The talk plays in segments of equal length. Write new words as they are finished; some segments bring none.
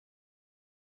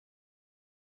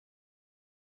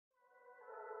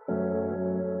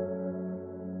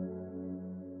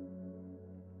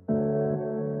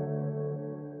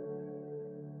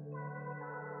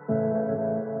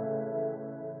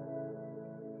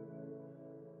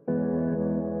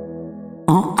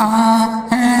I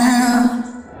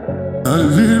have a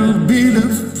little bit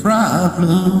of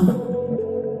problem,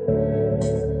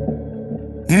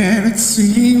 and it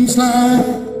seems like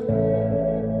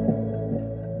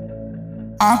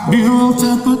I built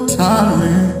up a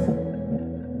tolerance.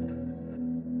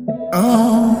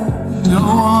 Oh, no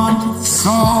one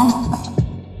saw.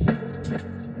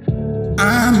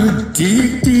 I'm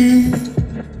addicted.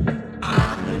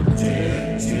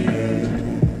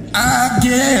 I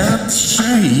get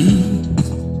shame,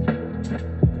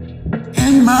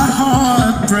 and my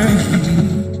heart breaks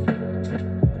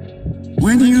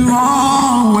when you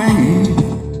are away.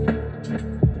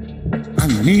 I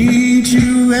need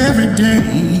you every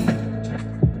day.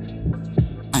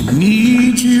 I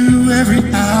need you every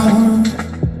hour.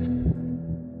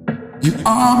 You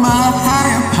are my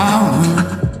higher power.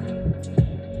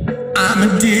 I'm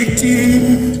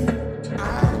addicted.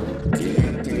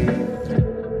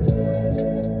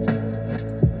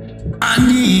 I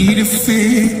need a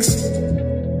fix.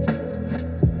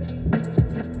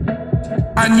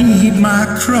 I need my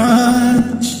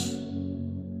crutch.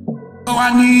 Oh,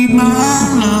 I need my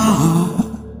love.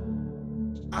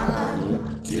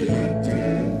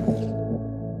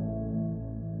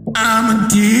 I'm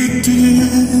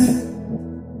addicted.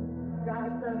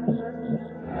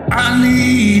 I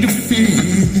need a fix.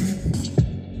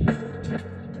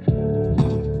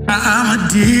 I'm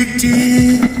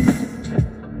addicted.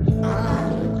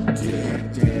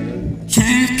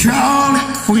 Can't call it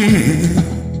quit.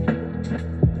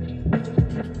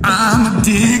 I'm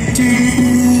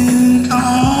addicted.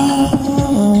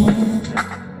 Oh,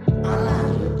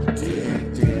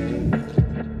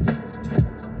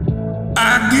 I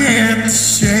get the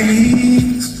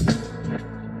shakes,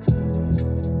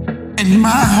 and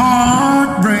my heart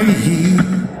breaks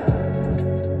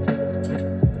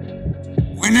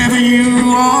whenever you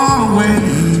are away.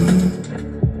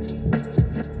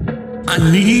 I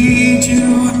need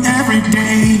you every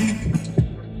day.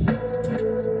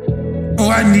 Oh,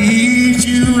 I need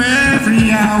you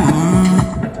every hour.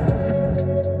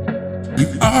 You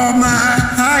are my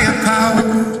higher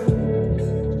power.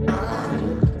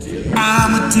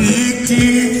 I'm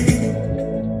addicted.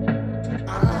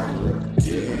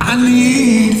 I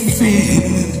need fear.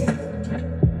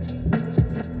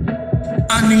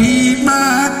 I need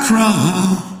my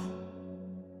cross.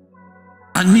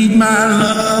 I need my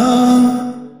love.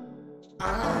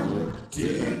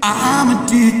 I'm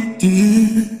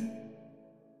addicted.